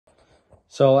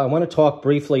So I want to talk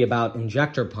briefly about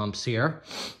injector pumps here.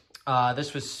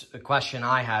 This was a question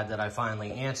I had that I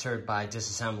finally answered by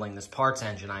disassembling this parts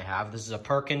engine I have. This is a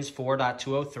Perkins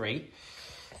 4.203.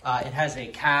 It has a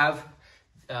CAV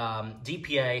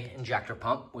DPA injector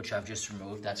pump, which I've just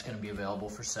removed. That's going to be available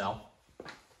for sale.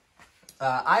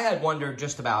 I had wondered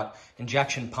just about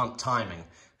injection pump timing.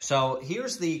 So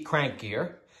here's the crank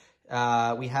gear.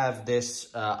 We have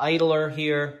this idler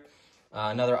here,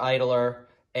 another idler,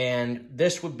 and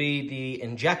this would be the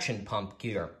injection pump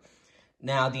gear.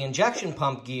 Now, the injection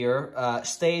pump gear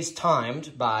stays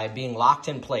timed by being locked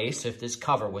in place if this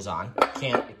cover was on.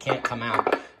 It can't come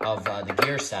out of the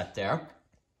gear set there.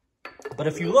 But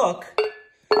if you look,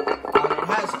 it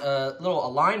has a little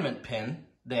alignment pin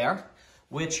there,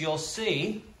 which you'll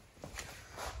see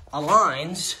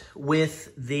aligns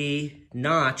with the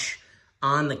notch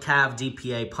on the CAV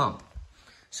DPA pump.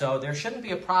 So there shouldn't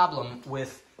be a problem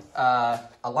with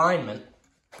alignment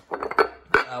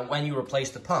when you replace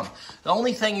the pump. The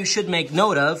only thing you should make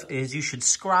note of is you should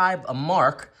scribe a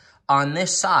mark on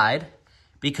this side,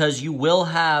 because you will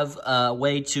have a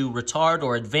way to retard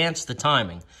or advance the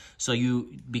timing. So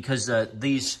because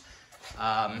these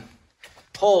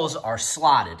holes are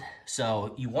slotted,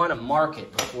 so you want to mark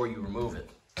it before you remove it.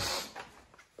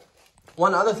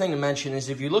 One other thing to mention is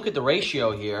if you look at the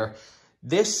ratio here,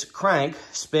 this crank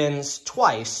spins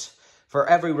twice for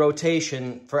every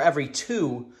rotation,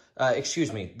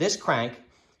 this crank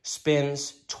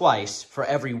spins twice for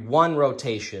every one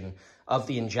rotation of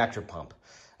the injector pump.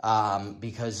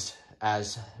 Because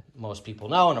as most people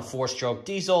know, in a 4-stroke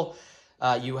diesel,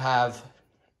 you have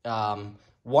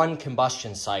one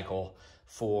combustion cycle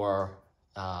for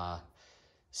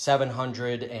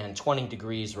 720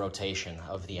 degrees rotation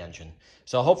of the engine.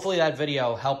 So hopefully that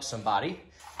video helps somebody.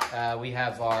 We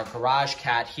have our garage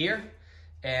cat here,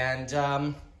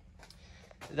 and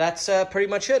that's pretty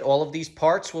much it. All of these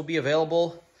parts will be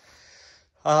available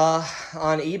on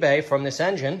eBay from this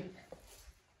engine.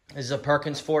 This is a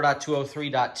Perkins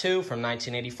 4.203.2 from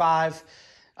 1985.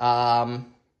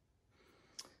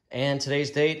 And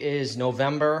today's date is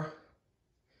November.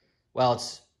 Well,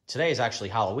 today is actually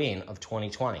Halloween of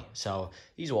 2020. So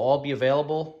these will all be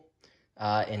available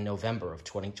in November of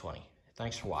 2020.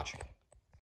 Thanks for watching.